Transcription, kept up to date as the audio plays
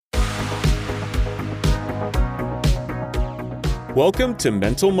Welcome to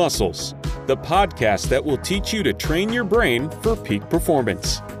Mental Muscles, the podcast that will teach you to train your brain for peak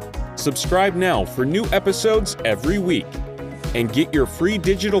performance. Subscribe now for new episodes every week and get your free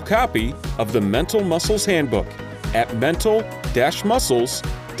digital copy of the Mental Muscles Handbook at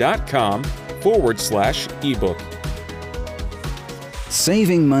mental-muscles.com/ebook.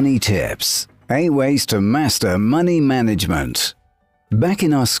 Saving money tips. 8 ways to master money management. Back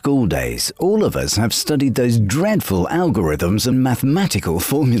in our school days, all of us have studied those dreadful algorithms and mathematical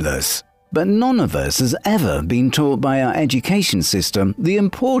formulas. But none of us has ever been taught by our education system the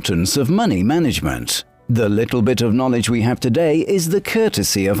importance of money management. The little bit of knowledge we have today is the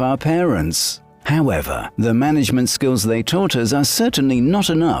courtesy of our parents. However, the management skills they taught us are certainly not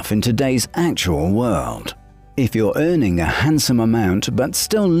enough in today's actual world. If you're earning a handsome amount but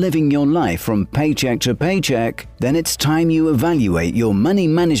still living your life from paycheck to paycheck, then it's time you evaluate your money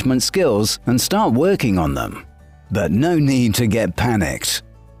management skills and start working on them. But no need to get panicked.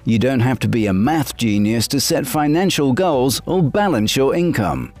 You don't have to be a math genius to set financial goals or balance your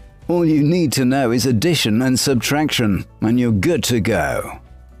income. All you need to know is addition and subtraction, and you're good to go.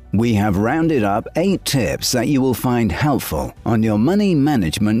 We have rounded up 8 tips that you will find helpful on your money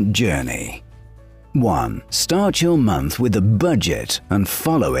management journey. 1. Start your month with a budget and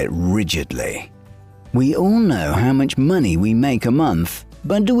follow it rigidly. We all know how much money we make a month,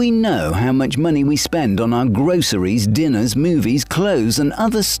 but do we know how much money we spend on our groceries, dinners, movies, clothes, and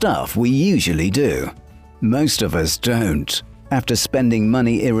other stuff we usually do? Most of us don't. After spending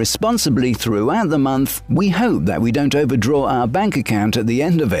money irresponsibly throughout the month, we hope that we don't overdraw our bank account at the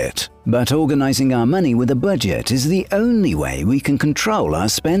end of it. But organizing our money with a budget is the only way we can control our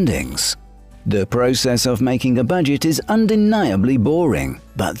spendings. The process of making a budget is undeniably boring,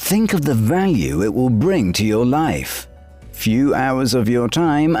 but think of the value it will bring to your life. Few hours of your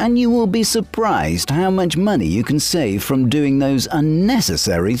time and you will be surprised how much money you can save from doing those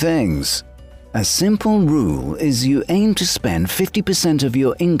unnecessary things. A simple rule is you aim to spend 50% of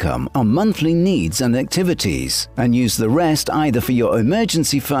your income on monthly needs and activities, and use the rest either for your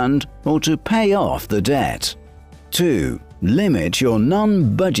emergency fund or to pay off the debt. 2. Limit your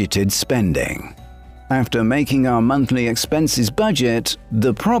non-budgeted spending. After making our monthly expenses budget,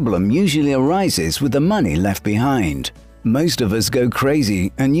 the problem usually arises with the money left behind. Most of us go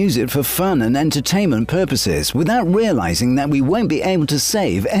crazy and use it for fun and entertainment purposes without realizing that we won't be able to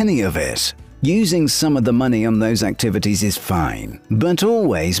save any of it. Using some of the money on those activities is fine, but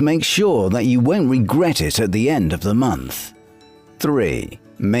always make sure that you won't regret it at the end of the month. 3.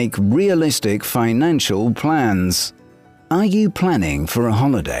 Make realistic financial plans. Are you planning for a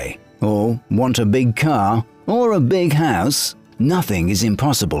holiday, or want a big car, or a big house? Nothing is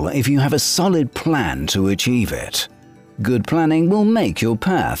impossible if you have a solid plan to achieve it. Good planning will make your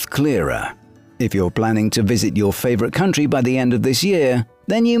path clearer. If you're planning to visit your favorite country by the end of this year,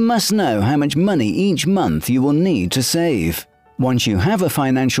 then you must know how much money each month you will need to save. Once you have a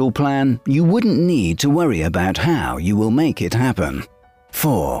financial plan, you wouldn't need to worry about how you will make it happen.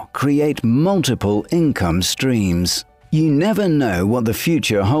 4. Create multiple income streams. You never know what the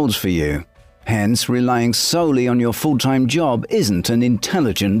future holds for you. Hence, relying solely on your full-time job isn't an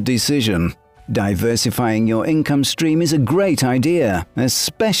intelligent decision. Diversifying your income stream is a great idea,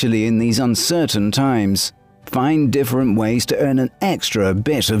 especially in these uncertain times. Find different ways to earn an extra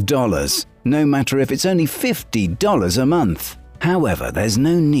bit of dollars, no matter if it's only $50 a month. However, there's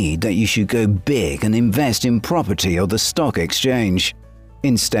no need that you should go big and invest in property or the stock exchange.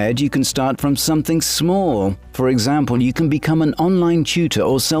 Instead, you can start from something small. For example, you can become an online tutor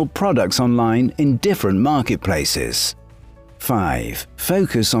or sell products online in different marketplaces. 5.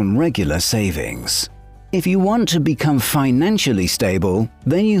 Focus on regular savings. If you want to become financially stable,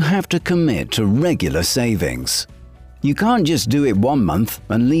 then you have to commit to regular savings. You can't just do it one month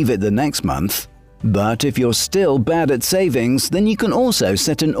and leave it the next month. But if you're still bad at savings, then you can also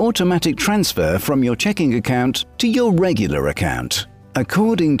set an automatic transfer from your checking account to your regular account.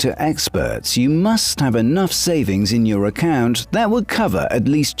 According to experts, you must have enough savings in your account that would cover at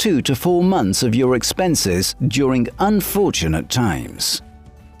least 2 to 4 months of your expenses during unfortunate times.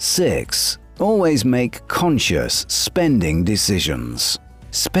 6. Always make conscious spending decisions.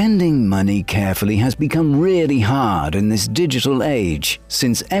 Spending money carefully has become really hard in this digital age,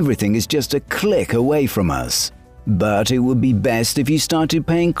 since everything is just a click away from us. But it would be best if you started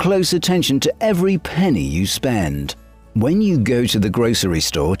paying close attention to every penny you spend. When you go to the grocery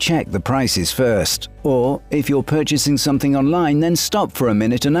store, check the prices first. Or, if you're purchasing something online, then stop for a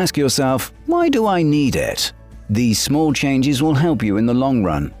minute and ask yourself, why do I need it? These small changes will help you in the long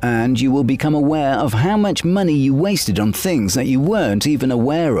run, and you will become aware of how much money you wasted on things that you weren't even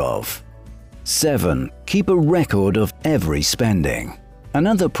aware of. 7. Keep a record of every spending.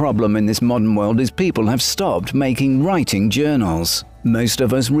 Another problem in this modern world is people have stopped making writing journals. Most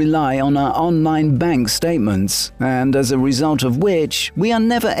of us rely on our online bank statements, and as a result of which, we are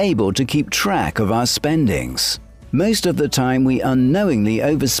never able to keep track of our spendings. Most of the time, we unknowingly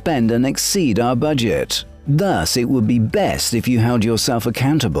overspend and exceed our budget. Thus, it would be best if you held yourself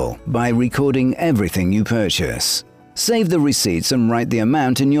accountable by recording everything you purchase. Save the receipts and write the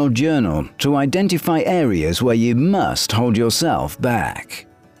amount in your journal to identify areas where you must hold yourself back.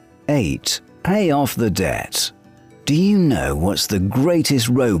 8. Pay off the debt. Do you know what's the greatest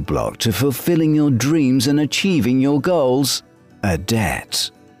roadblock to fulfilling your dreams and achieving your goals? A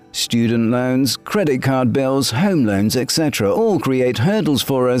debt. Student loans, credit card bills, home loans, etc. all create hurdles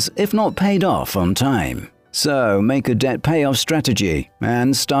for us if not paid off on time. So make a debt payoff strategy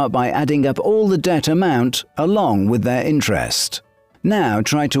and start by adding up all the debt amount along with their interest. Now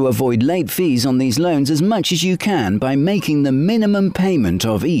try to avoid late fees on these loans as much as you can by making the minimum payment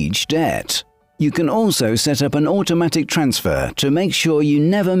of each debt. You can also set up an automatic transfer to make sure you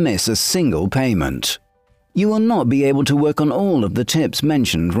never miss a single payment. You will not be able to work on all of the tips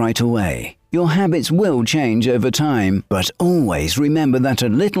mentioned right away. Your habits will change over time, but always remember that a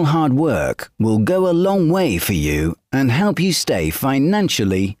little hard work will go a long way for you and help you stay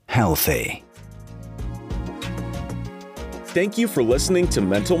financially healthy. Thank you for listening to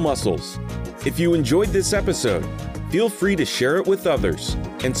Mental Muscles. If you enjoyed this episode, feel free to share it with others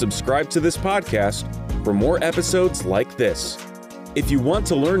and subscribe to this podcast for more episodes like this. If you want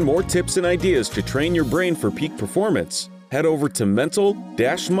to learn more tips and ideas to train your brain for peak performance, head over to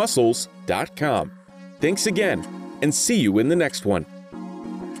mental-muscles.com. Thanks again, and see you in the next one.